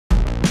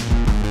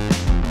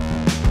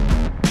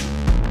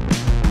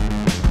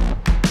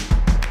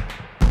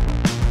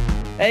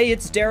Hey,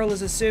 it's Darrell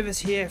as a service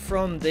here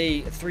from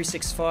the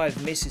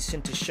 365 Message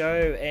Center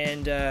show,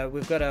 and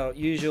we've got our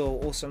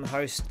usual awesome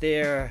host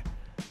there.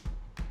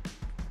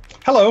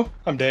 Hello,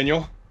 I'm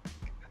Daniel.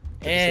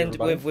 And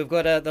we've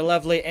got the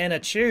lovely Anna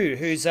Chu,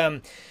 who's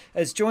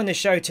has joined the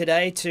show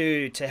today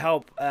to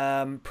help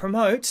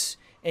promote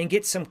and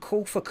get some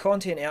call for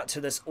content out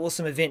to this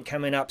awesome event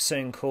coming up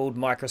soon called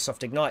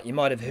Microsoft Ignite. You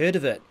might have heard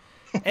of it.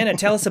 Anna,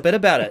 tell us a bit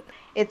about it.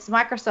 It's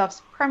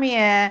Microsoft's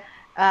premier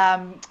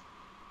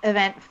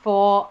event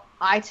for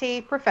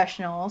IT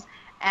professionals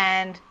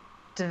and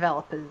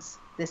developers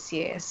this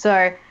year.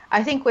 So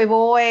I think we've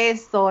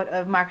always thought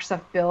of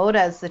Microsoft Build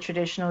as the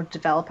traditional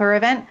developer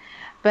event,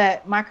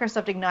 but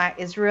Microsoft Ignite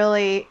is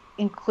really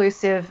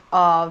inclusive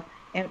of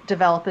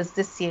developers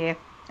this year.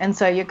 And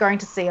so you're going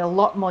to see a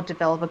lot more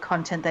developer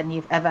content than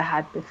you've ever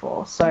had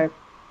before. So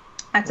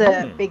that's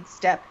a big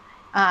step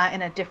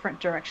in a different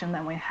direction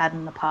than we had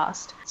in the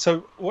past.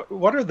 So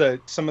what are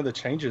some of the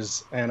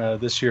changes, Anna,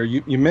 this year?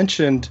 You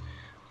mentioned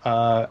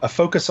a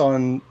focus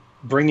on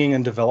bringing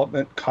in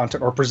development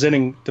content or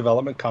presenting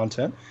development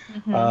content,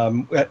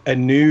 a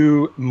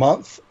new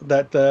month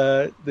that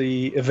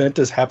the event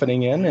is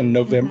happening in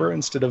November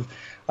instead of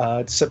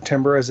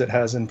September as it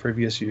has in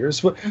previous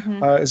years.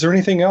 Is there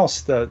anything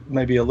else that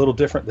may be a little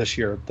different this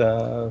year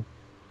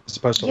as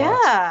opposed to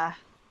last? Yeah,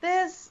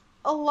 there's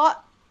a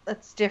lot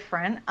that's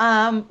different.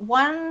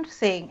 One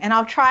thing, and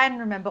I'll try and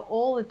remember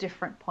all the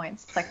different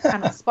points, like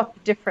kind of spot the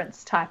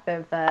difference type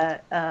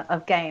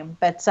of game.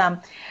 But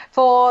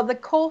for the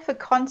call for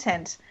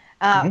content,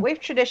 we've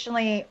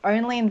traditionally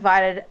only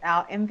invited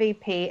our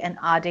MVP and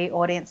RD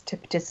audience to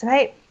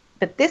participate.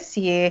 But this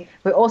year,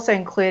 we're also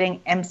including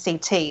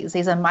MCTs.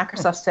 These are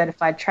Microsoft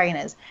certified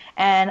trainers.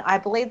 And I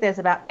believe there's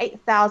about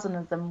 8,000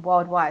 of them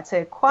worldwide.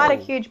 So quite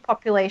a huge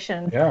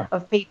population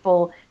of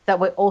people that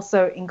we're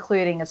also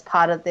including as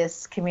part of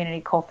this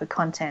community call for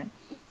content.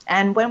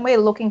 And when we're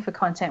looking for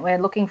content, we're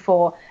looking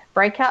for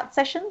breakout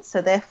sessions.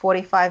 So they're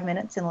 45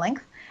 minutes in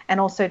length, and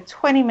also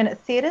 20-minute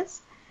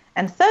theaters.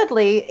 And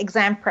thirdly,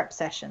 exam prep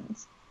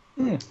sessions.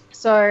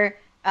 So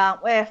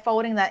we're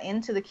folding that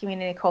into the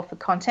community call for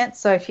content.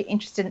 So if you're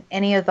interested in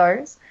any of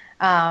those,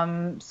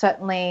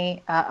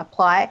 certainly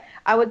apply.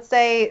 I would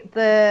say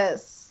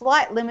the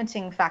slight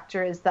limiting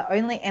factor is that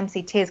only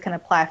MCTs can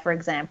apply for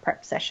exam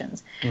prep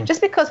sessions, just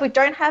because we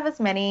don't have as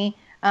many,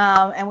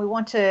 and we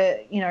want to,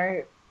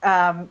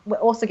 we're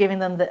also giving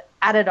them the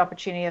added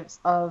opportunity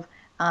of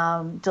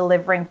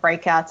delivering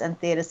breakouts and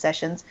theatre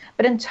sessions.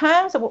 But in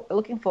terms of what we're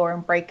looking for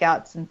in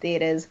breakouts and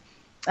theatres,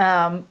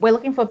 we're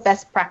looking for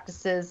best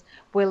practices.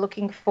 We're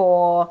looking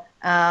for,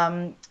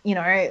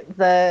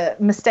 the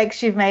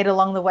mistakes you've made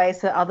along the way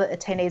so other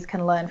attendees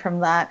can learn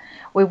from that.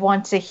 We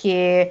want to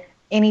hear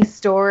any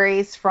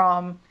stories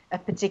from a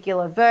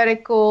particular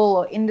vertical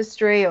or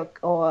industry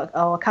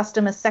or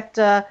customer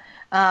sector.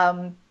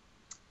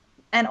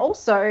 And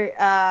also,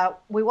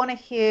 we want to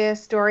hear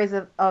stories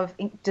of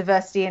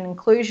diversity and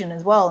inclusion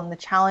as well, and the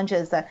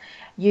challenges that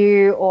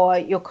you or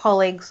your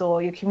colleagues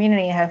or your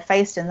community have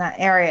faced in that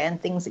area,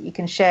 and things that you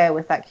can share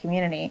with that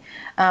community.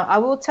 I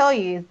will tell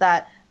you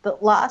that the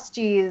last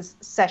year's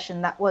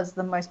session that was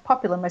the most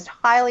popular, most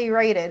highly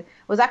rated,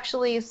 was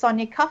actually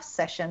Sonia Cuff's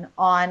session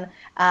on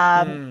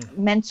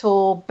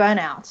mental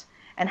burnout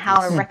and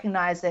how to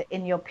recognize it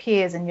in your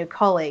peers and your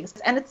colleagues.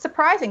 And it's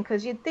surprising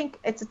because you'd think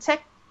it's a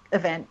tech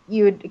event,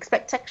 you would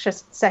expect tech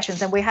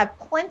sessions, and we have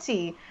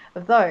plenty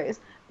of those,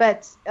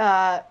 but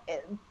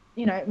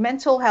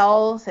mental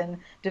health and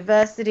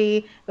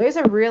diversity, those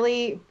are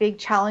really big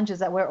challenges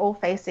that we're all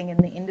facing in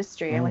the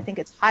industry, and we think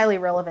it's highly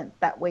relevant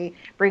that we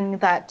bring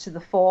that to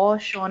the fore.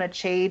 Shauna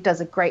Chi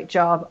does a great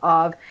job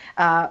of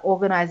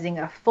organizing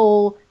a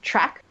full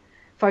track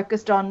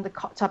focused on the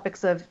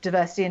topics of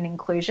diversity and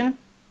inclusion,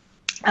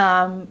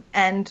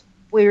 and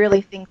we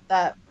really think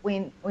that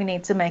we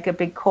need to make a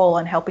big call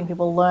on helping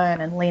people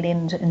learn and lean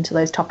into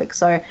those topics.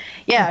 So,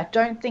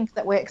 don't think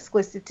that we're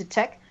exclusive to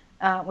tech.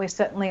 We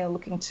certainly are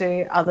looking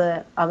to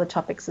other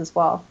topics as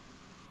well.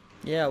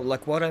 Yeah,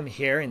 like what I'm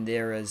hearing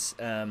there is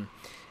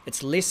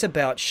it's less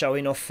about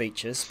showing off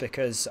features,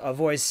 because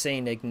I've always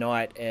seen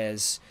Ignite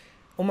as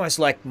almost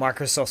like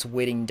Microsoft's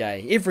wedding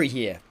day every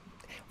year,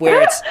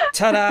 where it's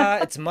ta-da,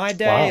 it's my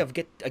day. Wow.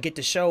 I get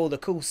to show all the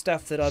cool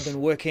stuff that I've been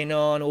working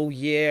on all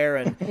year,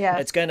 and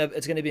it's gonna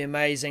be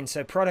amazing.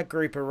 So product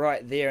group are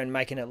right there and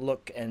making it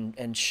look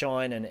and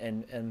shine,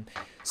 and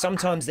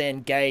sometimes they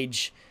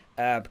engage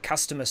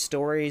customer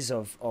stories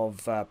of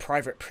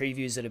private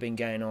previews that have been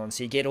going on,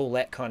 so you get all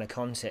that kind of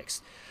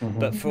context.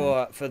 But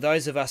for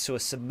those of us who are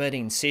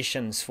submitting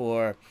sessions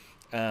for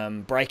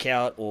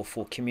breakout or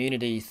for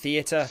community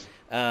theatre,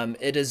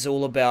 it is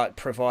all about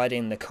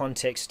providing the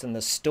context and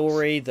the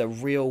story, the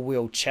real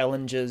world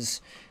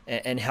challenges,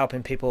 and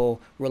helping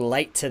people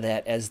relate to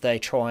that as they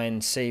try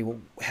and see, well,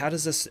 how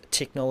does this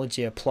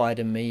technology apply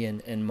to me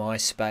in my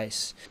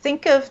space?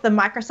 Think of the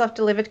Microsoft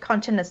delivered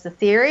content as the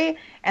theory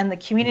and the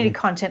community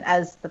content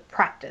as the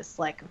practice,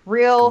 like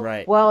real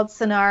world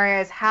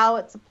scenarios, how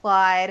it's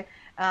applied.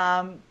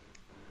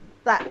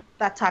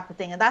 that type of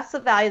thing, and that's the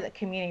value that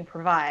community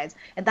provides,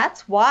 and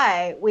that's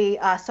why we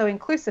are so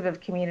inclusive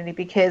of community,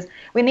 because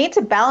we need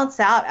to balance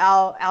out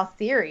our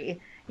theory,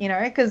 you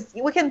know, because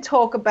we can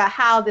talk about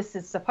how this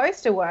is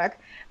supposed to work,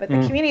 but the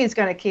community is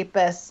going to keep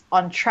us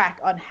on track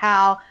on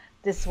how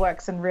this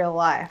works in real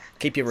life.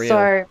 Keep it real.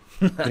 So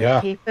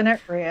yeah, keeping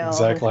it real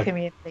exactly. with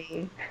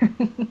community.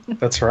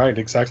 That's right,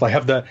 exactly.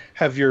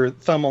 Have your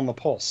thumb on the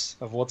pulse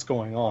of what's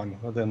going on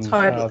within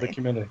the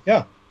community.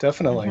 Yeah,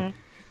 definitely.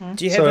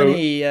 Do you have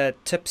any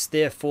tips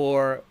there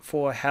for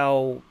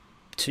how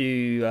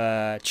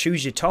to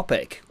choose your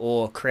topic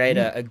or create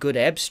a good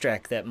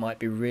abstract that might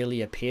be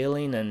really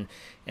appealing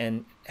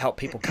and help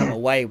people come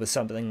away with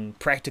something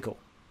practical?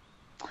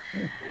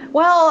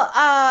 Well,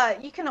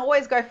 you can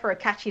always go for a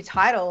catchy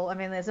title. I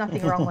mean, there's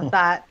nothing wrong with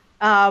that.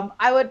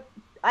 I would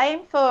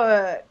aim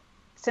for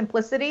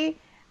simplicity.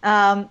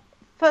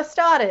 For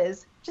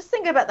starters, just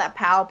think about that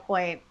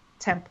PowerPoint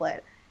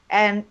template.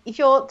 And if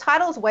your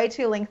title's way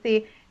too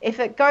lengthy, if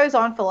it goes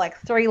on for like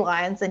 3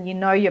 lines, then you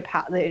know your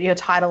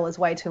title is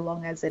way too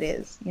long as it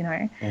is, you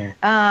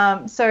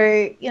know.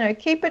 So, you know,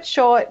 keep it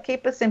short,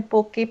 keep it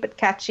simple, keep it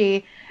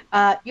catchy.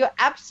 Your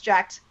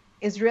abstract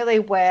is really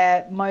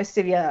where most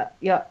of your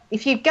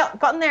if you've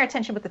gotten their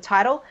attention with the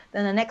title,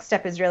 then the next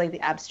step is really the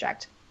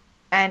abstract.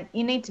 And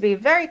you need to be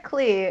very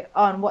clear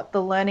on what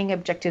the learning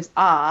objectives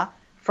are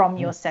from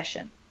your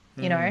session.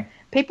 You know,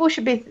 people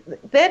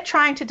they're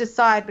trying to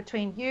decide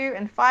between you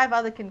and 5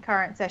 other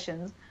concurrent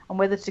sessions on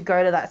whether to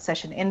go to that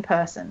session in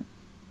person.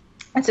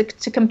 And so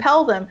to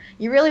compel them,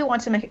 you really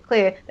want to make it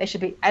clear they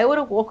should be able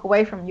to walk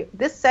away from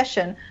this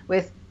session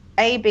with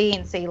A, B,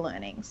 and C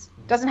learnings.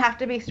 Doesn't have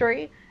to be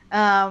 3,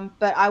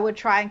 but I would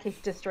try and keep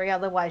it to 3.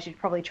 Otherwise, you're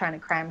probably trying to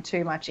cram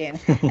too much in.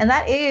 And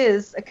that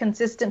is a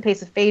consistent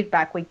piece of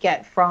feedback we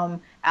get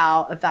from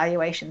our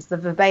evaluations, the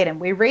verbatim.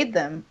 We read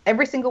them,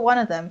 every single one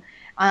of them.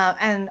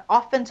 And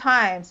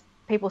oftentimes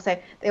people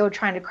say they were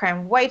trying to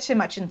cram way too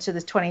much into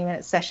this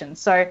 20-minute session.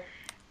 So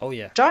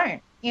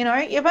don't. You know,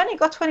 you've only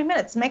got 20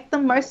 minutes. Make the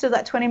most of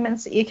that 20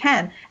 minutes that you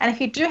can. And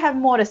if you do have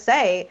more to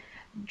say,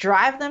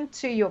 drive them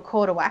to your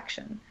call to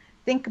action.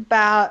 Think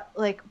about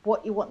like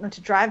what you want them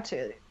to drive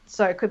to.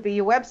 So it could be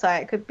your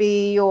website, it could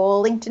be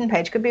your LinkedIn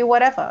page, it could be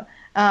whatever,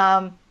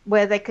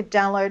 where they could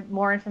download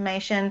more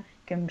information, you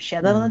can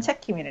share that on the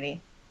tech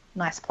community.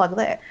 Nice plug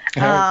there.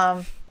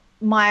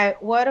 My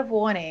word of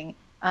warning,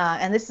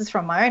 and this is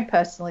from my own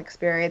personal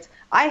experience,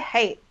 I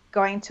hate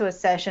going to a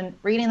session,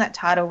 reading that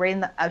title, reading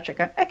the abstract,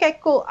 going, okay,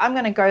 cool, I'm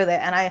going to go there.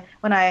 And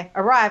when I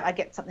arrive, I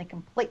get something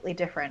completely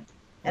different.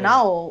 And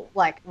I'll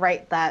like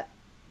rate that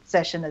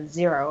session as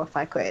 0 if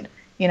I could,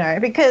 you know,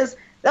 because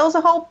there was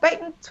a whole bait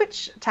and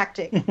switch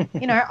tactic.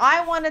 You know,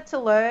 I wanted to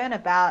learn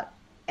about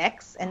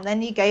X, and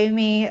then you gave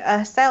me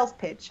a sales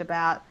pitch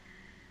about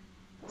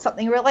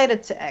something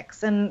related to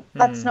X, and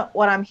that's not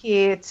what I'm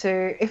here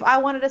to. If I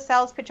wanted a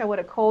sales pitch, I would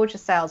have called your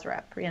sales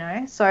rep, you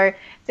know. So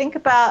think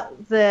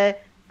about the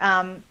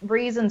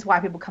reasons why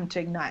people come to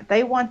Ignite.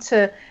 They want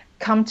to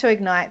come to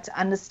Ignite to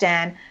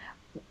understand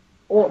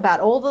about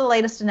all the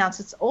latest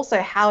announcements, also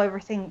how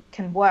everything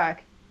can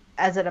work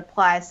as it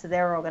applies to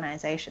their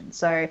organization.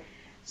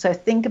 So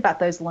think about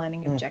those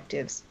learning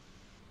objectives.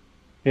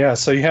 Yeah,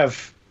 so you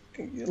have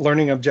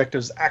learning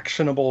objectives,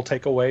 actionable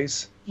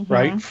takeaways,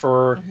 right,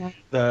 for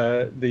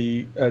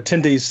the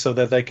attendees, so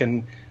that they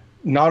can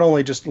not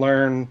only just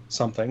learn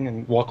something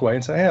and walk away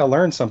and say, hey, I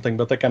learned something,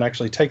 but they can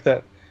actually take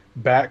that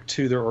back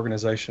to their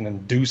organization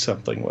and do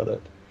something with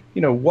it.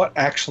 You know, what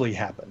actually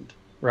happened,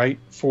 right?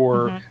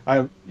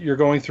 You're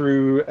going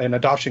through an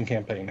adoption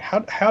campaign.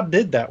 How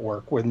did that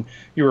work when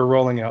you were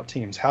rolling out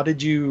teams?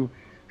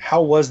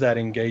 How was that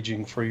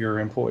engaging for your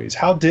employees?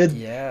 How did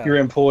your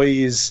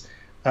employees,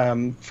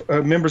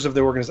 members of the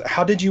organization,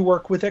 how did you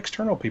work with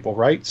external people,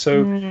 right?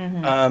 So,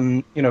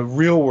 you know,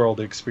 real world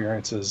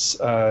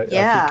experiences, I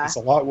think it's a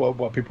lot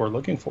what people are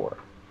looking for.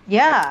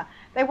 Yeah,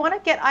 they want to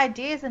get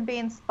ideas and be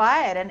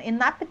inspired. And in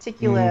that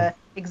particular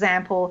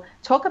example,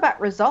 talk about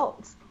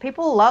results.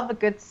 People love a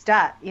good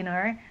stat, you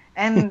know,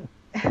 and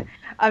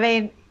I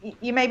mean,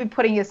 you may be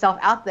putting yourself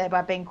out there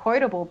by being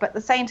quotable, but at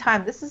the same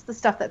time, this is the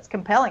stuff that's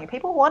compelling.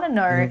 People want to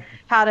know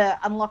how to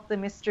unlock the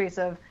mysteries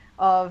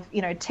of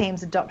you know,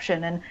 Teams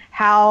adoption, and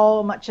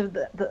how much of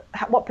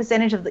what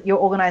percentage of your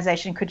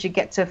organization could you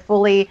get to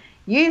fully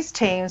use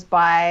Teams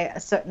by a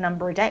certain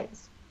number of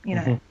days, you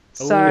know.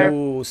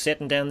 So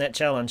setting down that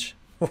challenge.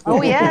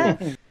 Oh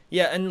yeah.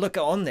 Yeah, and look,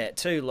 on that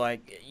too,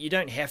 like, you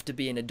don't have to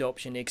be an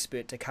adoption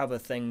expert to cover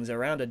things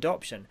around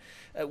adoption.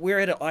 We're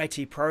at an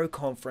IT Pro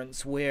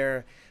conference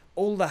where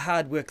all the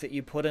hard work that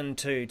you put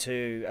into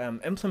to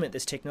implement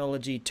this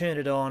technology, turn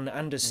it on,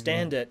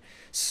 understand it,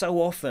 so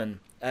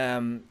often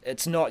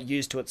it's not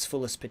used to its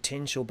fullest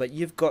potential, but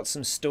you've got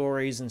some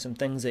stories and some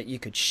things that you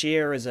could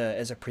share as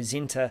a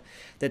presenter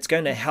that's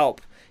going to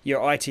help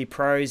your IT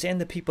pros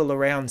and the people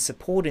around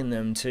supporting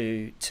them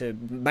to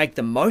make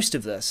the most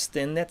of this.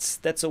 Then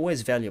that's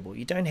always valuable.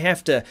 You don't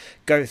have to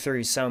go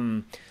through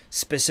some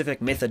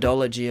specific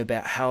methodology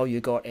about how you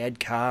got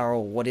ADCAR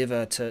or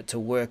whatever to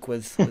work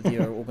with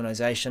your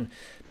organization.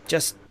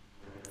 Just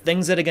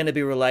things that are going to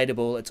be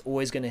relatable. It's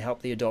always going to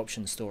help the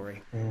adoption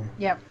story.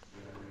 Yep.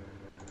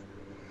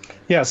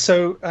 Yeah.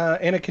 So,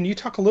 Anna, can you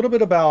talk a little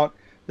bit about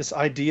this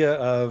idea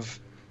of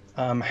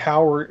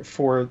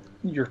for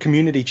your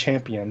community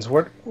champions?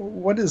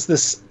 What does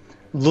this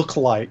look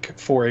like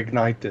for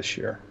Ignite this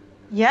year?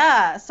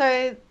 Yeah,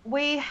 so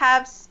we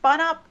have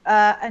spun up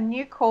a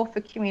new call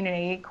for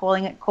community,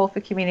 calling it Call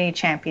for Community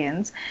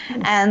Champions,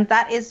 and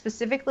that is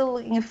specifically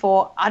looking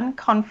for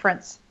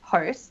unconference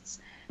hosts.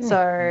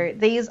 So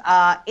these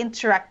are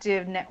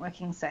interactive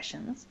networking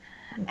sessions.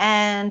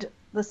 And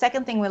the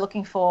second thing we're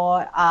looking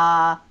for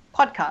are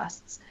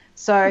podcasts.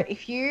 So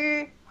if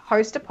you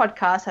host a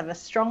podcast, have a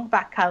strong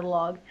back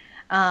catalog,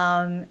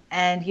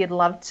 and you'd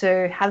love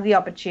to have the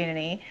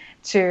opportunity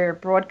to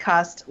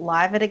broadcast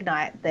live at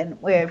Ignite, then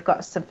we've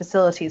got some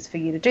facilities for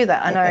you to do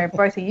that. I know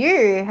both of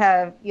you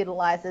have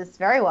utilized this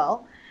very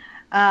well.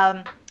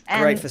 And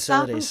great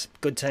facilities,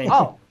 good team.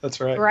 Oh, that's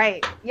right.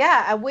 Great,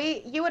 yeah.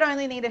 You would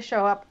only need to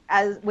show up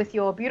with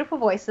your beautiful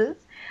voices,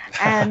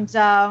 and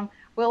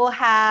we'll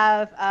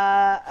have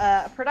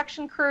a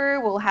production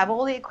crew. We'll have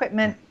all the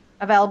equipment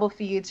available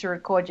for you to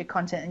record your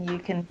content, and you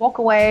can walk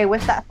away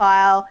with that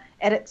file,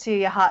 edit to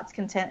your heart's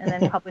content, and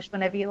then publish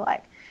whenever you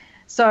like.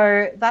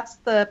 So that's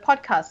the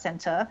podcast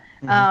center.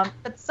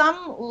 But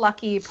some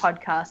lucky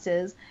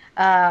podcasters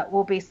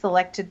will be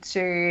selected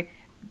to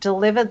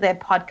deliver their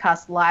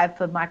podcast live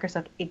for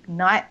Microsoft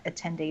Ignite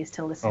attendees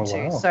to listen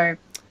to. So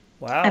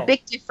a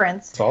big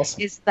difference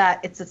is that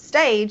it's a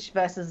stage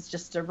versus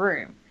just a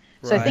room.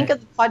 So think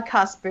of the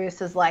podcast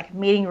booths as like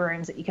meeting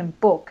rooms that you can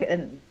book,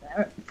 and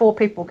 4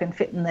 people can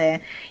fit in there.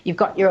 You've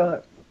got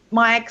your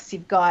mics,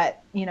 you've got,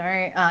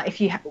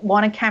 if you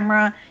want a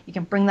camera, you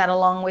can bring that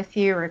along with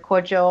you,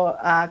 record your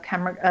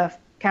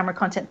camera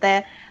content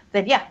there.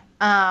 Then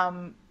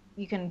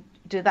you can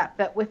do that.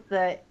 But with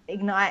the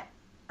Ignite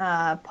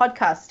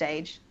podcast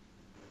stage,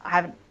 I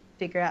haven't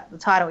figured out the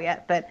title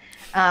yet, but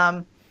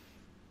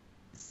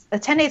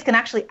attendees can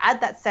actually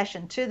add that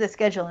session to the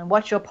schedule and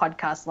watch your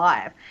podcast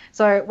live.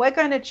 So we're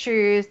going to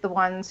choose the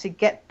ones who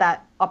get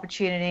that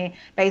opportunity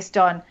based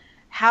on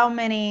how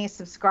many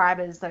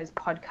subscribers those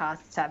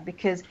podcasts have,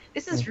 because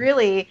this is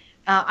really,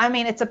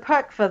 it's a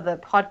perk for the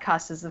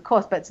podcasters, of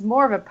course, but it's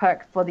more of a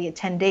perk for the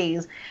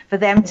attendees, for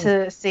them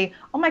to see,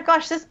 oh my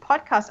gosh, this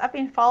podcast, I've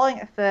been following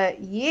it for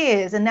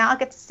years, and now I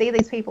get to see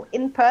these people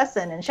in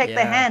person and shake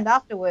their hand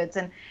afterwards,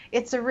 and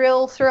it's a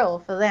real thrill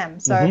for them.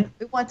 So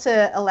we want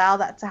to allow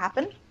that to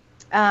happen.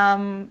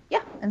 And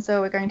so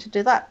we're going to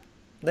do that.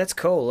 That's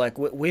cool. Like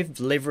we've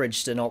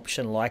leveraged an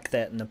option like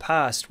that in the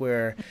past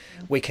where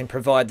we can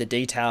provide the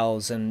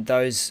details, and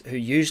those who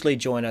usually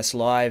join us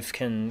live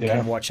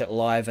can watch it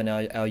live in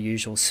our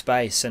usual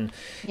space. And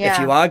if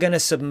you are going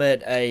to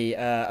submit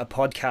a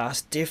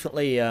podcast,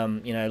 definitely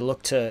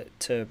look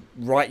to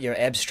write your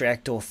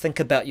abstract or think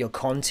about your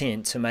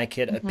content to make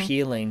it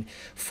appealing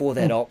for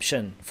that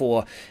option,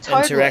 for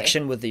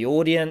interaction with the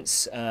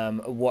audience,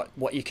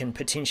 what you can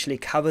potentially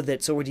cover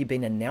that's already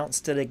been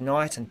announced at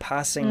Ignite, and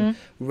passing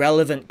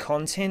relevant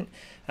content.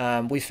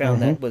 We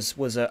found that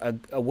was a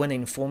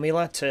winning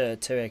formula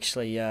to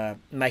actually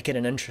make it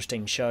an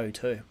interesting show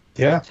too.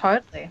 Yeah,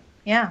 totally.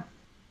 Yeah,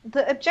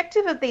 the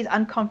objective of these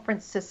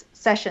unconference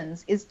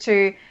sessions is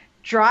to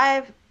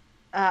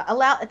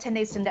allow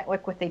attendees to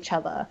network with each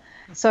other.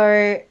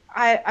 So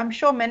I'm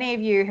sure many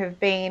of you have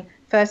been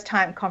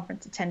first-time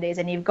conference attendees,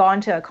 and you've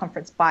gone to a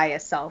conference by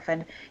yourself,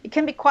 and it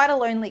can be quite a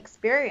lonely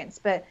experience,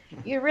 but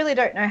you really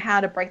don't know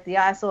how to break the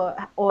ice,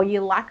 or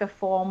you lack a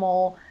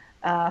formal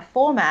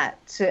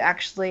format to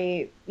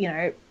actually,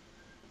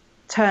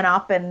 turn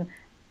up and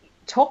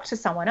talk to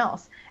someone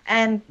else.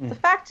 And the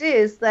fact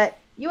is that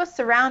you are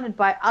surrounded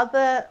by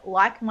other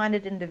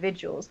like-minded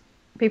individuals,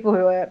 people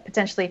who are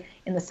potentially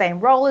in the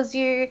same role as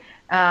you,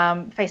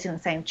 facing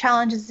the same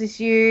challenges as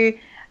you.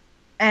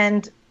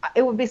 And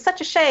it would be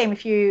such a shame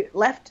if you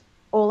left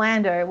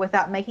Orlando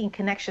without making a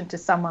connection to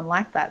someone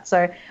like that.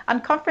 So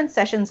unconference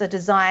sessions are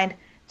designed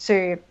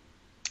to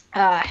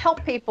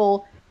help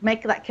people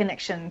make that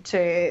connection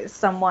to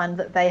someone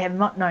that they have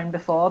not known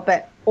before,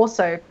 but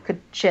also could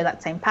share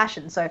that same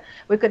passion. So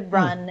we could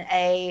run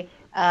a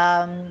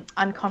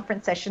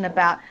unconference session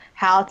about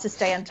how to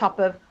stay on top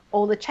of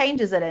all the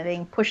changes that are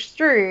being pushed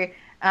through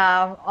for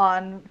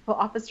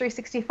Office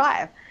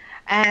 365.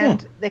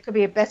 And there could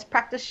be a best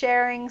practice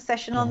sharing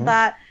session on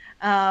that.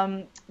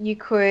 You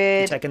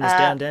could... You taking this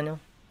down, Daniel?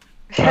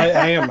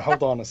 I am.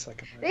 Hold on a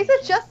second. These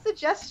are just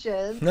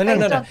suggestions no.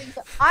 on things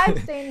that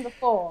I've seen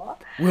before.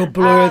 We'll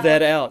blur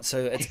that out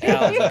so it's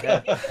out.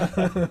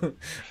 Okay?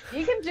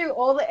 You can do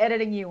all the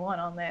editing you want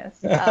on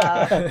this.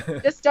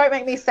 Just don't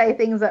make me say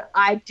things that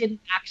I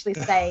didn't actually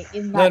say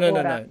in that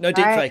order. No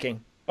deep faking.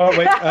 Oh,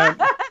 wait.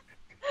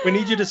 We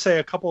need you to say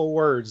a couple of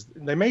words.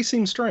 They may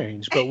seem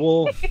strange, but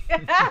we'll...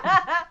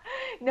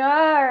 No,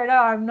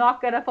 I'm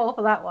not going to fall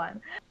for that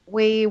one.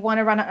 We want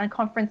to run a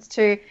conference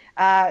to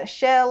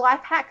share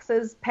life hacks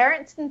as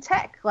parents in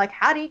tech. Like,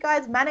 how do you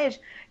guys manage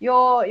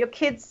your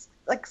kids'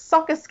 like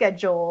soccer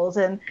schedules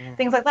and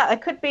things like that.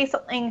 It could be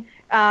something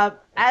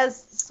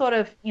as sort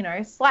of, you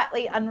know,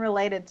 slightly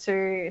unrelated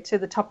to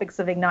the topics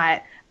of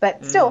Ignite,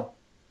 but still.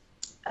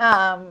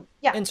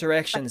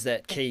 Interaction's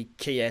that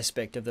key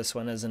aspect of this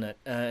one, isn't it?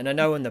 And I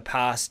know in the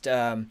past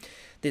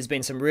there's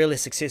been some really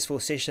successful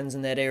sessions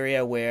in that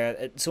area where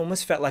it's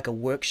almost felt like a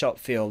workshop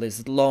feel.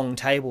 There's long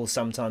tables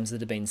sometimes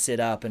that have been set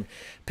up and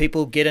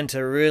people get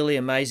into really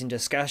amazing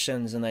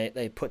discussions and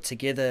they put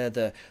together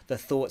the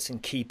thoughts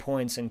and key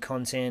points and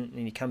content,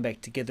 and you come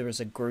back together as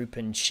a group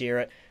and share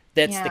it.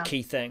 That's the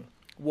key thing.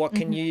 What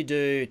can you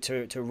do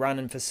to run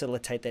and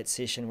facilitate that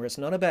session where it's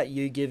not about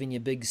you giving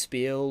your big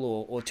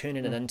spiel or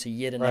turning it into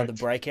yet another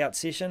breakout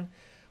session?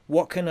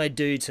 What can I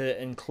do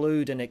to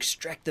include and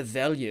extract the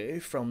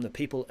value from the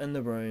people in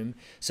the room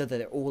so that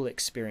they're all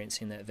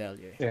experiencing that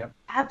value? Yeah,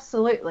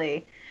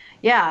 absolutely.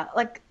 Yeah,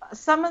 like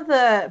some of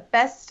the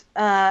best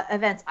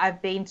events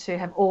I've been to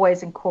have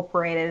always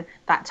incorporated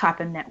that type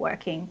of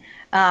networking.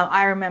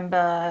 I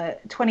remember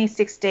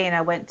 2016,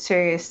 I went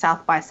to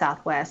South by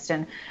Southwest,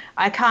 and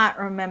I can't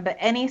remember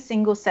any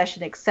single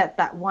session except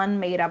that one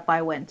meetup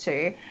I went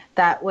to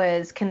that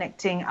was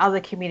connecting other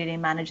community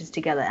managers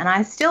together. And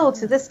I still,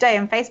 to this day,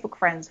 am Facebook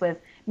friends with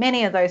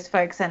many of those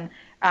folks and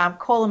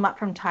call them up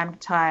from time to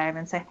time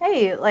and say,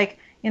 hey, like,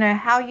 you know,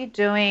 how are you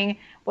doing?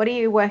 What are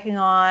you working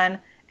on?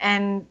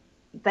 And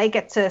they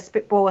get to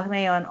spitball with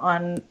me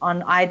on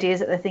ideas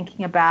that they're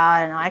thinking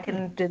about, and I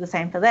can do the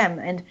same for them.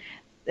 And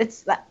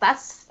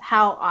that's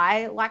how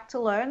I like to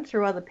learn,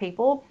 through other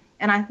people.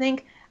 And I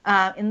think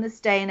in this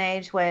day and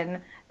age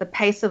when the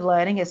pace of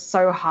learning is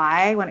so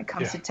high when it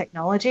comes to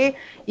technology,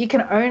 you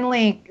can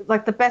only,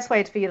 like, the best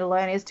way for you to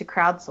learn is to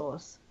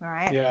crowdsource,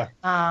 right? Yeah.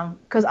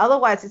 Because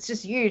otherwise it's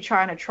just you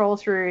trying to troll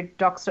through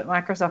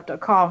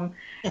docs.microsoft.com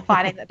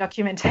finding that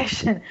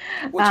documentation.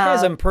 Which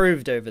has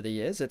improved over the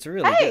years. It's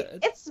really good.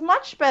 It's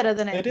much better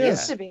than it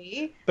used to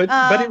be. But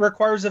it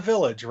requires a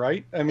village,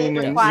 right? I mean,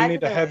 and you need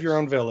to have your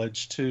own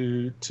village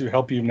to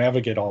help you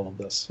navigate all of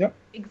this. Yep.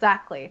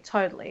 Exactly,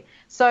 totally.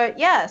 So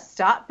yeah,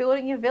 start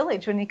building your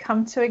village when you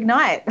come to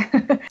Ignite.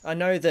 I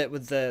know that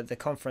with the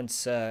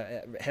conference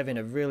having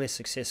a really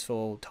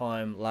successful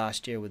time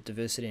last year with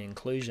diversity and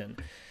inclusion,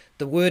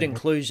 the word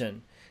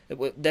inclusion,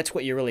 that's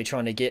what you're really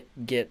trying to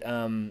get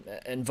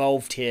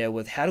involved here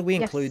with. How do we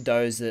include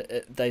those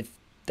that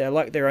they're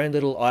like their own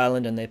little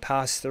island and they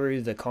pass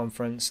through the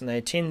conference and they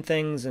attend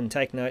things and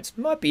take notes?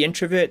 Might be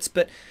introverts,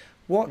 but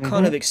what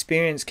kind of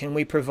experience can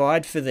we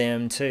provide for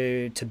them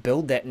to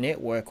build that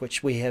network,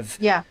 which we have,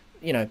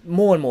 you know,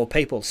 more and more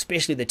people,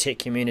 especially the tech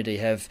community,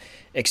 have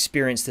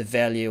experienced the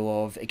value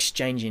of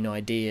exchanging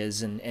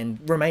ideas and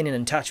remaining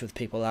in touch with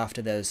people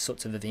after those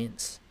sorts of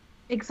events.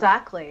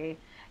 Exactly.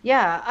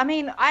 Yeah, I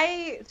mean,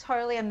 I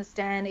totally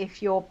understand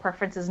if your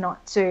preference is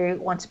not to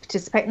want to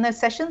participate in those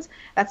sessions.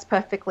 That's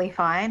perfectly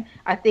fine.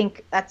 I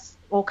think that's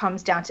all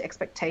comes down to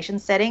expectation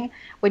setting.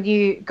 When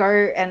you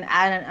go and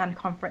add an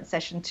unconference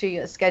session to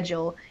your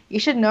schedule, you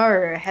should know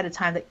ahead of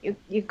time that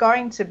you're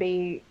going to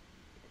be,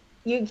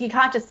 you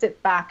can't just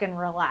sit back and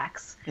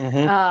relax.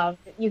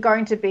 You're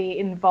going to be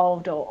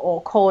involved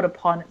or called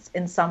upon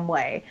in some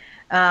way.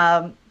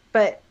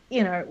 But,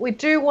 you know, we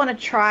do want to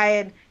try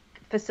and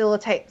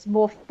facilitate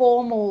more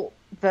formal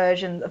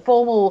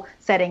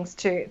settings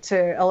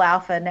to allow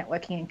for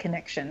networking and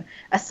connection,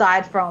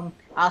 aside from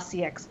Ask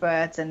the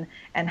Experts and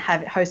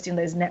hosting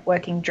those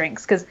networking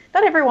drinks, because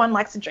not everyone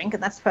likes to drink,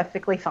 and that's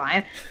perfectly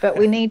fine, but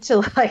we need to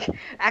like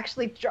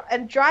actually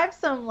drive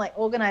some like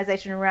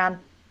organization around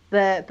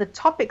the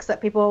topics that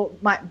people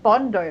might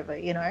bond over,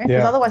 you know,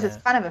 because otherwise it's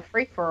kind of a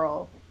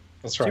free-for-all.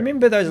 That's right. Do you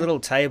remember those little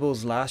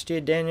tables last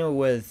year, Daniel,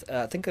 with,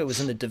 I think it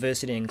was in the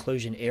diversity and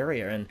inclusion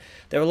area, and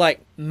they were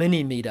like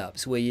mini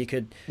meetups where you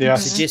could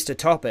suggest a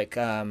topic.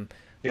 I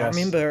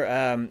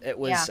remember it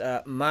was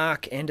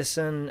Mark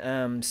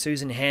Anderson,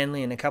 Susan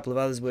Hanley, and a couple of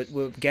others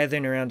were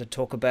gathering around to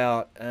talk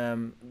about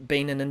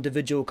being an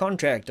individual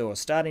contractor or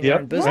starting your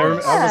own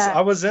business. I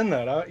was in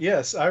that.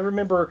 Yes, I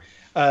remember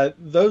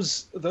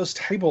those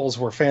tables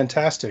were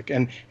fantastic,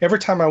 and every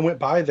time I went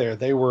by there,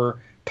 they were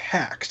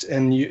packed,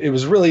 and it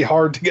was really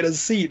hard to get a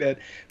seat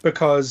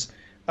because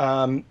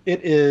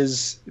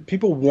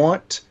people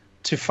want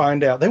to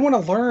find out. They want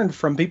to learn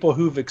from people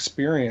who've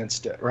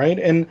experienced it, right?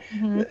 And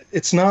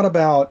it's not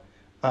about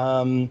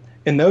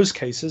in those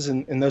cases,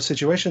 in those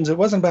situations, it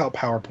wasn't about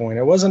PowerPoint.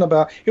 It was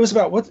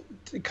about what.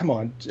 Come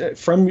on,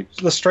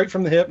 straight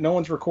from the hip. No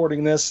one's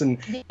recording this, and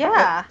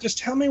just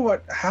tell me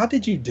how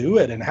did you do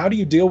it, and how do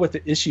you deal with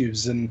the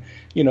issues, and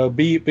you know,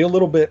 be a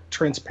little bit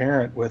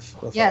transparent with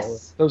all of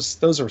those.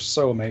 Those are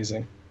so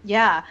amazing.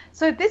 Yeah.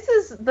 So this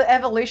is the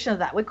evolution of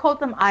that. We called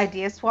them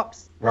idea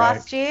swaps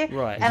last year,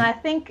 right? And I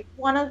think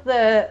one of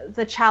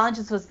the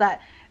challenges was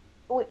that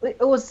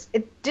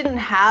it didn't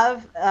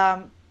have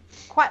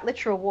quite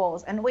literal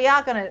walls, and we're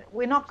not going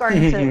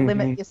to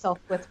limit yourself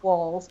with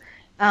walls,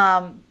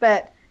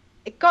 but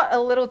it got a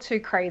little too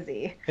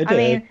crazy. I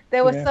mean,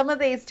 there were some of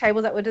these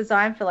tables that were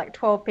designed for like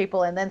 12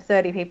 people, and then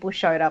 30 people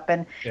showed up.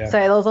 And so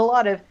there was a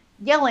lot of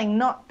yelling,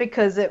 not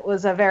because it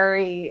was a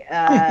very,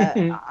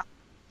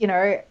 you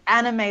know,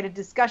 animated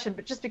discussion,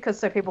 but just because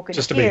so people could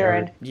just to be hear.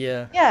 heard. And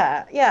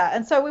yeah.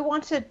 And so we're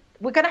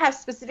going to have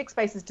specific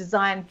spaces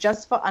designed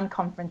just for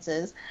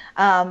unconferences.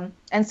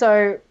 And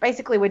so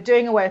basically we're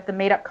doing away with the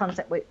meetup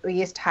concept we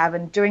used to have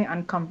and doing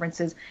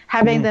unconferences,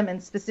 having them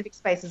in specific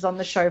spaces on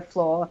the show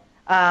floor.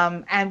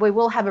 And we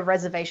will have a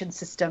reservation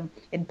system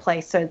in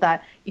place so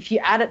that if you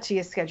add it to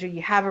your schedule,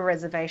 you have a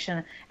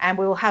reservation, and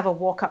we will have a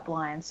walk-up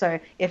line. So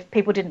if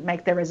people didn't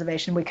make their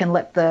reservation, we can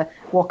let the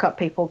walk-up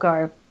people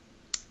go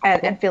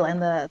and fill in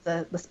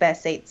the spare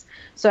seats.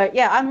 So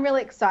yeah, I'm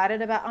really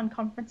excited about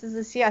unconferences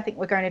this year. I think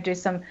we're going to do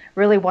some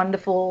really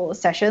wonderful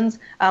sessions.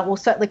 We'll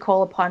certainly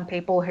call upon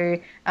people who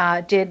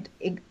did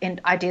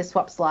idea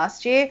swaps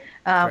last year.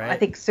 I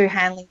think Sue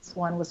Hanley's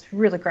one was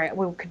really great.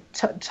 We could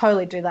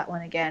totally do that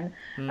one again.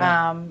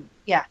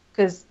 Yeah,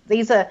 because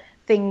these are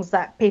things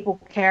that people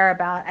care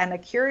about and are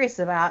curious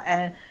about,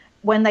 and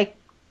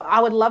I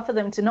would love for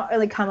them to not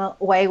only come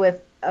away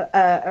with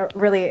a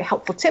really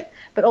helpful tip,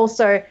 but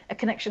also a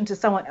connection to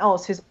someone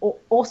else who's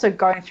also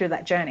going through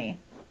that journey.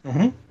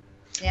 Yeah.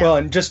 Well,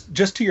 and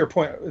just to your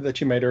point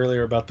that you made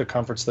earlier about the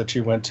conference that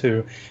you went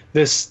to,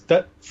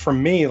 that for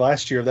me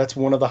last year, that's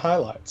one of the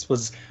highlights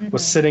was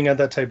sitting at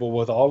that table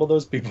with all of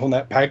those people in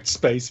that packed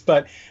space.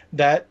 But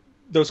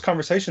those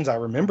conversations, I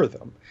remember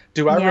them.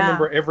 Do I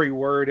remember every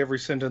word, every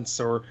sentence,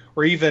 or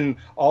even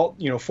all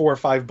 4 or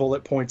 5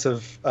 bullet points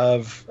of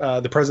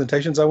the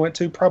presentations I went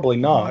to? Probably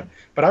not.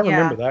 But I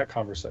remember that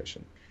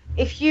conversation.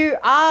 If you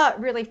are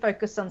really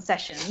focused on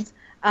sessions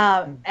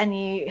and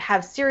you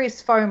have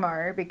serious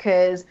FOMO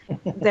because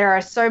there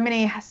are so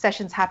many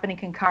sessions happening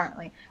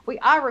concurrently, we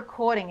are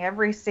recording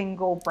every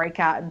single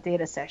breakout and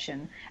theatre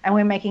session, and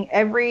we're making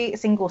every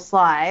single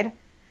slide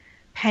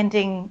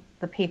pending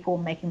the people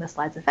making the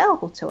slides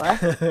available to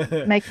us,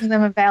 making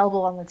them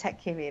available on the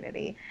tech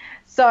community.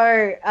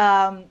 So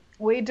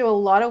we do a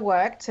lot of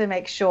work to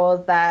make sure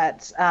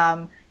that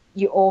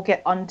you all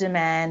get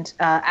on-demand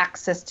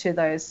access to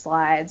those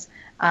slides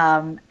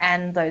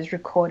and those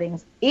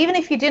recordings, even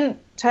if you didn't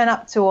turn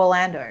up to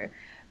Orlando.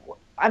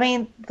 I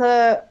mean,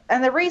 the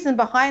reason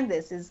behind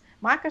this is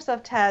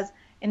Microsoft has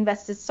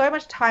invested so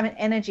much time and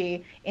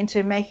energy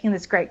into making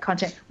this great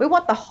content. We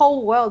want the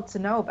whole world to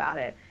know about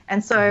it.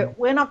 And so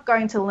we're not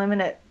going to limit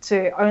it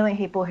to only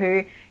people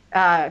who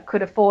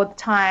could afford the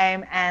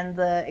time and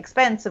the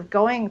expense of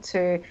going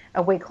to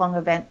a week-long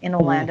event in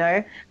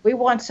Orlando. We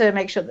want to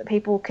make sure that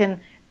people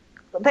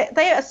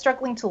they are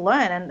struggling to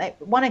learn and they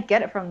want to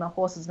get it from the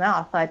horse's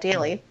mouth,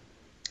 ideally.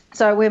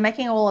 So we're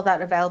making all of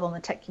that available in the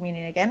tech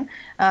community again.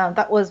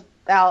 That was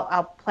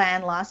our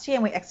plan last year,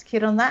 and we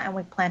executed on that, and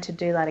we plan to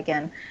do that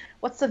again.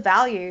 What's the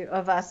value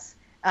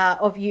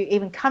of you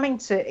even coming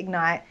to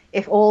Ignite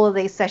if all of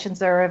these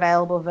sessions are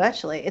available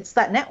virtually? It's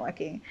that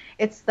networking.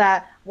 It's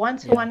that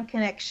one-to-one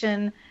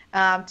connection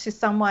to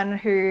someone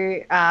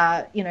who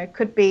have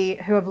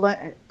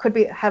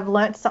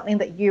learned something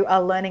that you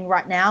are learning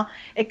right now.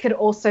 It could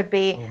also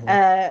be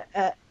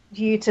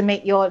you to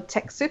meet your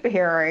tech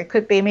superhero. It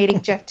could be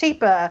meeting Jeff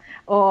Teeper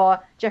or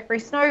Jeffrey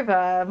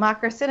Snover,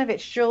 Mark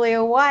Rosinovich,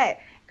 Julia White.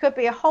 It could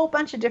be a whole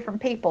bunch of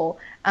different people.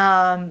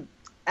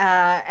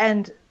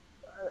 And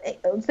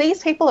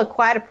these people are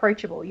quite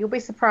approachable. You'll be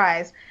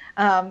surprised.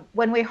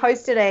 When we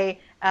hosted a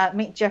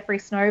Meet Jeffrey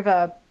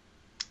Snover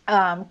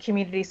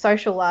community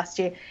social last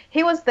year,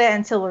 he was there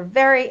until the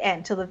very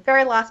end, till the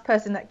very last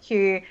person that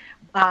queue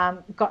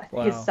got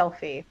his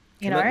selfie.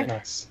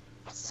 Nice.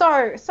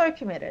 So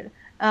committed.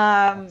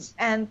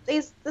 And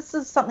this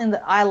is something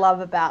that I love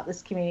about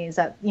this community, is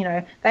that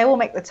they will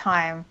make the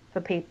time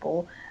for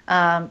people,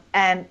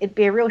 and it'd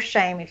be a real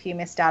shame if you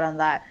missed out on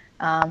that.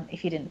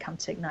 If you didn't come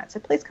to Ignite. So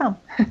please come.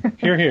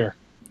 Hear, hear.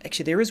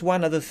 Actually, there is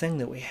one other thing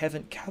that we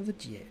haven't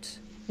covered yet.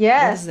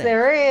 Yes,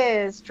 there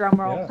is.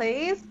 Drum roll,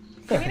 please.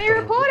 Community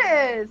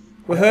reporters.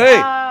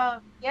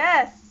 Woohoo!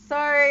 Yes.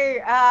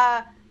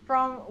 So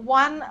from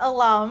one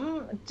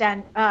alum,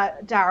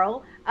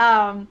 Darrell,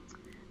 I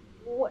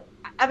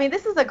mean,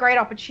 this is a great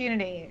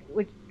opportunity.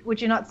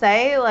 Would you not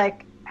say?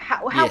 Like,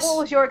 what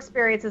was your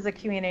experience as a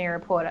community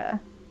reporter?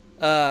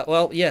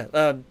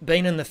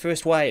 Being in the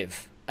first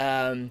wave.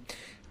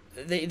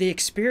 The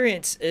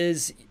experience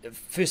is,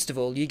 first of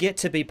all, you get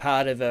to be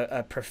part of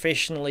a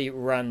professionally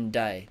run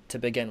day to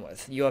begin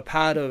with. You are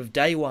part of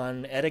day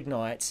one at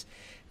Ignite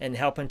and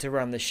helping to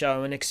run the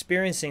show, and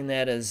experiencing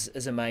that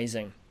is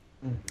amazing.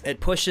 It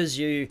pushes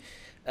you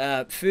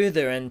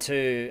further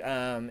into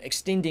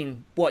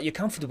extending what you're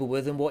comfortable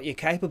with and what you're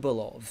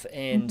capable of,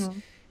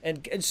 and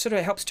it sort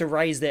of helps to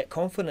raise that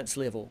confidence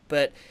level.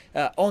 But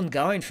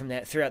ongoing from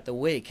that throughout the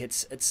week,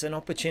 it's an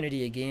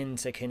opportunity again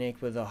to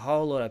connect with a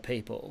whole lot of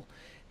people.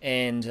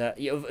 And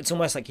it's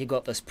almost like you've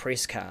got this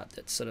press card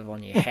that's sort of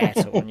on your hat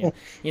or on your,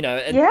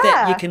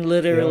 that you can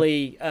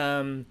literally,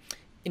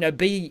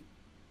 be,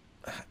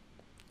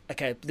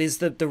 okay, there's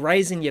the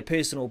raising your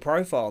personal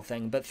profile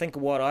thing, but think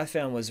what I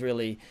found was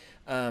really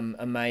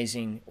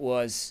amazing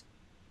was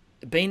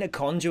being a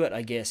conduit,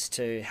 I guess,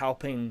 to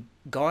helping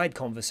guide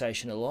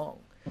conversation along.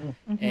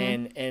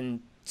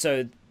 And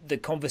so the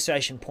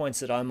conversation points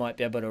that I might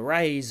be able to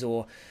raise,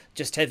 or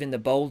just having the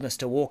boldness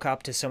to walk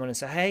up to someone and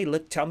say, hey,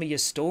 look, tell me your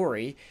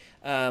story,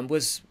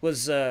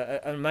 was an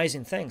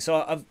amazing thing.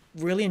 So I've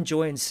really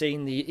enjoyed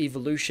seeing the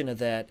evolution of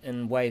that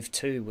in wave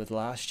 2 with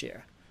last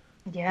year.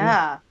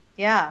 Yeah.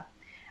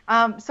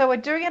 So we're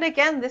doing it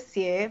again this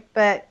year,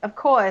 but of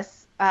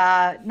course,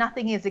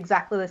 nothing is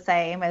exactly the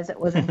same as it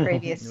was in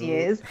previous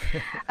years.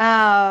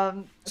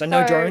 So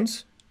no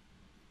drones?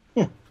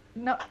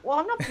 No, well,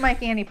 I'm not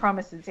making any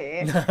promises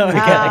here.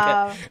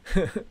 Okay.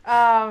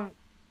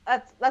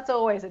 That's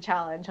always a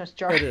challenge.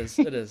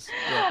 It is.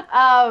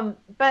 Yeah.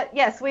 But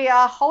yes, we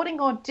are holding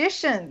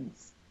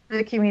auditions for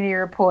the community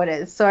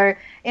reporters. So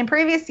in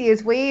previous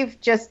years, we've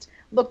just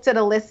looked at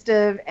a list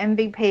of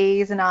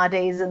MVPs and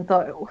RDs and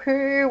thought,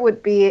 who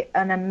would be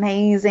an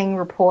amazing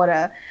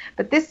reporter?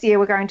 But this year,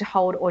 we're going to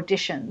hold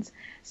auditions.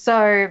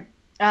 So,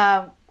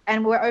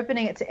 and we're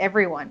opening it to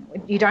everyone.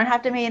 You don't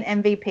have to be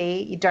an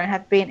MVP. You don't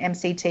have to be an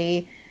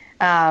MCT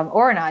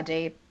or an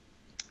RD.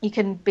 You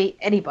can be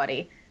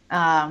anybody.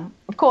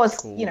 Of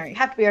course, cool. You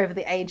have to be over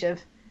the age of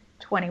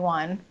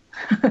 21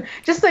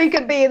 just so you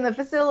can be in the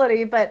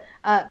facility. But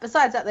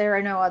besides that, there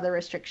are no other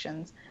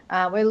restrictions.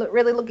 We're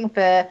really looking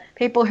for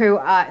people who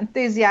are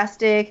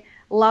enthusiastic,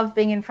 love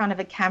being in front of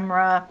a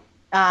camera,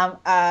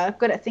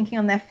 good at thinking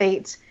on their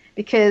feet,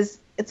 because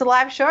it's a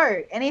live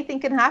show. Anything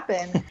can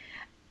happen.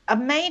 A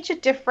major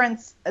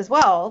difference as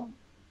well,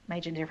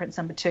 major difference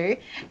number 2,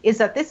 is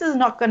that this is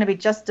not going to be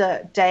just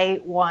a day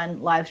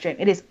 1 live stream.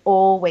 It is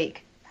all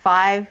week,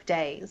 5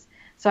 days.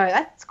 So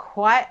that's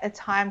quite a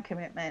time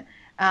commitment.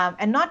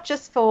 And not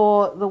just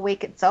for the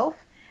week itself,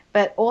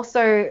 but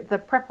also the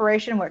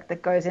preparation work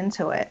that goes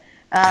into it.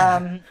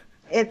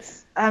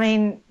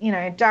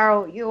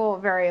 Darrell, you're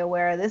very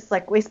aware of this.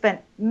 Like, we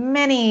spent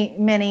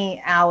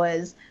many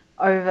hours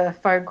over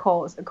phone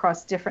calls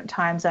across different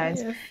time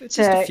zones. Yeah, it's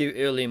just a few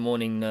early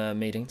morning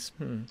meetings.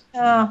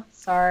 Oh,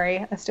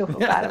 sorry. I still feel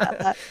bad about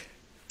that.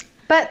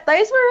 But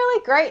those were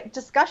really great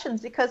discussions,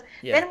 because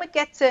then we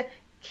get to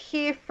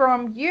hear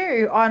from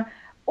you on,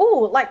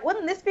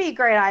 wouldn't this be a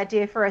great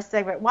idea for a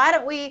segment? Why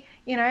don't we,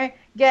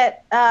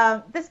 get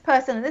this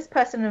person and this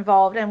person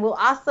involved, and we'll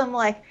ask them,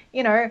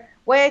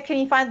 where can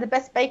you find the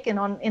best bacon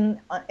in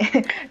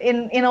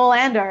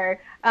Orlando?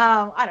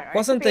 I don't know.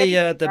 Wasn't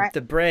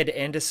the Brad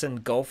Anderson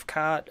golf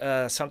cart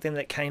something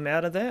that came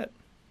out of that?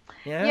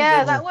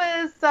 Yeah, that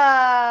was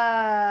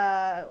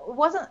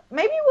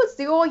maybe it was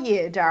your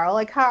year, Darrell.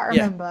 I can't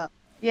remember.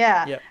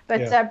 Yeah.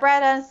 But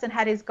Brad Anderson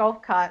had his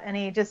golf cart, and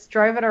he just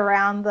drove it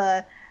around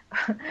the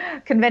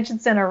convention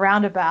center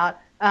roundabout,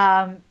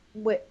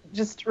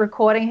 just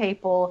recording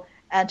people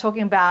and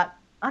talking about,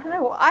 I don't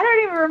know, I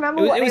don't even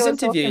remember what he was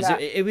interviews.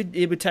 Talking about.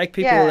 It would take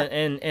people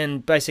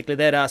and basically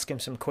they'd ask him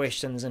some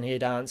questions and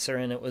he'd answer,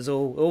 and it was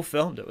all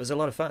filmed. It was a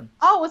lot of fun.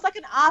 Oh, it was like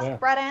an Ask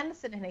Brad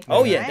Anderson anything.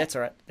 Oh yeah, right?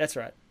 That's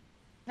right.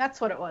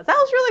 That's what it was. That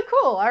was really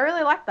cool. I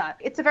really like that.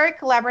 It's a very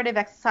collaborative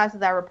exercise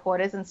with our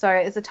reporters, and so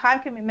it's a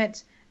time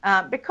commitment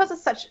because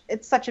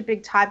it's such a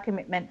big time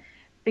commitment.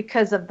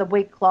 Because of the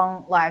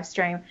week-long live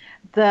stream,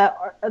 the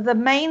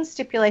main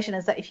stipulation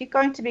is that if you're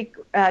going to be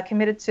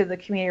committed to the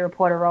community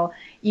reporter role,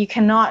 you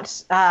cannot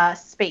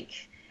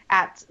speak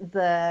at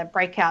the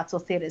breakouts or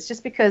theatres,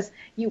 just because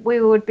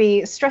we would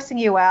be stressing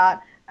you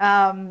out.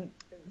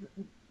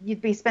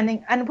 You'd be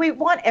spending, and we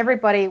want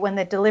everybody, when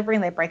they're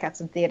delivering their breakouts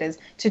in theatres,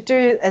 to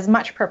do as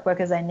much prep work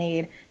as they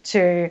need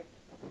to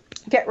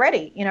get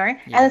ready, and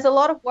there's a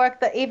lot of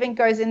work that even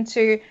goes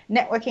into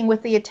networking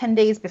with the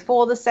attendees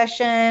before the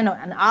session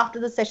and after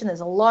the session.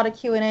 There's a lot of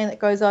Q&A that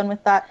goes on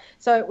with that,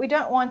 so we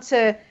don't want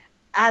to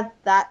add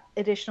that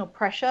additional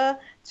pressure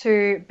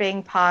to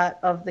being part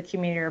of the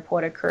community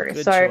reporter crew.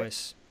 Good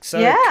choice.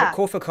 So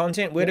call for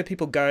content, where do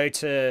people go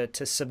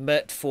to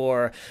submit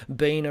for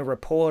being a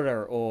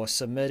reporter, or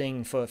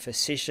submitting for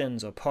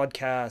sessions or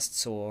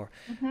podcasts or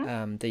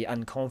the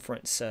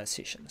Unconference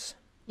sessions?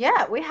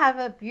 Yeah, we have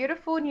a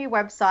beautiful new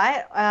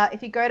website.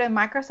 If you go to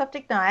Microsoft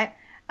Ignite,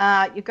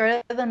 you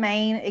go to the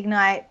main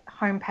Ignite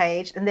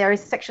homepage, and there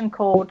is a section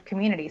called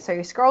Community. So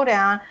you scroll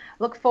down,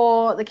 look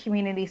for the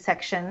Community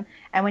section,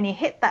 and when you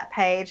hit that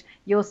page,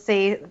 you'll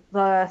see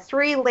the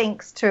 3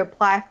 links to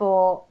apply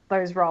for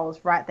those roles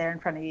right there in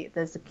front of you.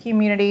 There's the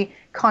Community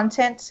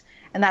Content,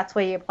 and that's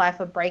where you apply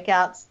for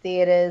breakouts,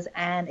 theatres,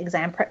 and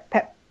exam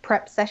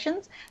prep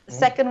sessions. The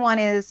second one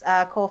is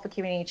Call for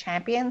Community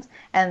Champions,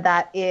 and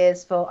that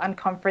is for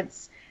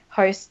Unconference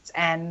hosts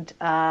and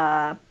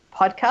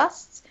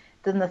podcasts.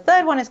 Then the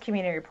third one is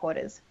Community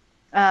Reporters.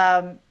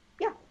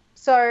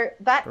 So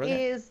that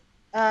is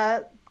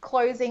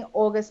closing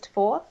August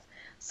 4th.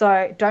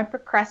 So don't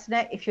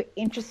procrastinate. If you're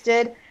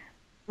interested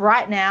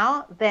right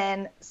now,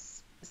 then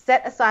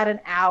set aside an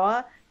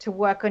hour to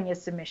work on your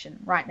submission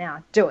right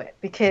now. Do it,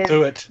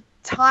 because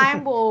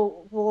time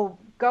will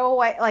go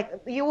away. Like,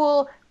 you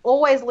will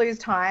always lose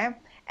time,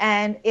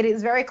 and it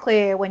is very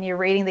clear when you're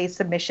reading these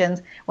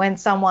submissions when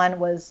someone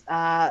was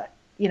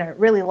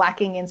really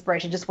lacking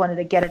inspiration, just wanted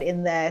to get it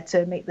in there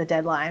to meet the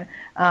deadline.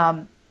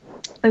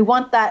 we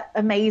want that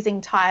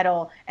amazing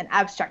title and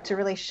abstract to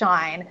really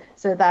shine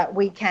so that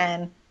we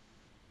can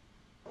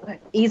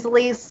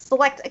easily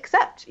select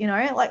accept,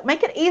 like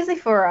make it easy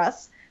for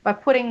us by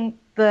putting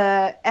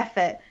the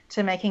effort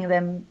to making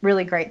them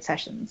really great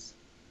sessions.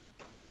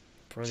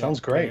 Brilliant. Sounds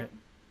great. Brilliant.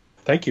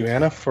 Thank you,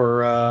 Anna,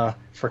 for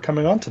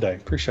coming on today.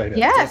 Appreciate it.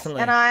 Yes,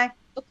 definitely. And I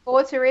look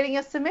forward to reading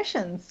your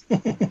submissions.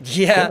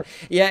 Yeah,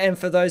 and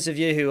for those of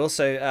you who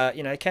also,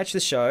 catch the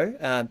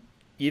show,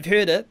 you've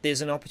heard it.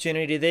 There's an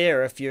opportunity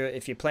there. If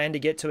you plan to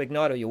get to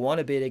Ignite or you want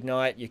to be at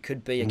Ignite, you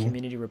could be a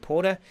community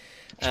reporter.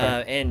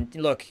 And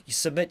look, you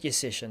submit your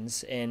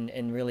sessions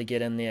and really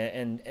get in there.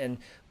 And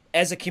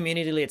as a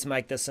community, let's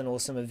make this an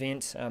awesome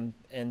event.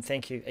 And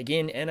thank you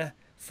again, Anna,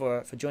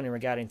 for joining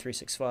Regarding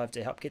 365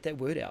 to help get that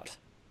word out.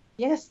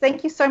 Yes,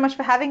 thank you so much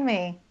for having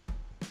me.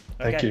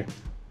 Thank you.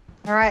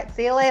 All right,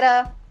 see you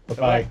later.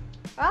 Bye-bye.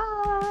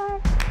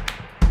 Bye.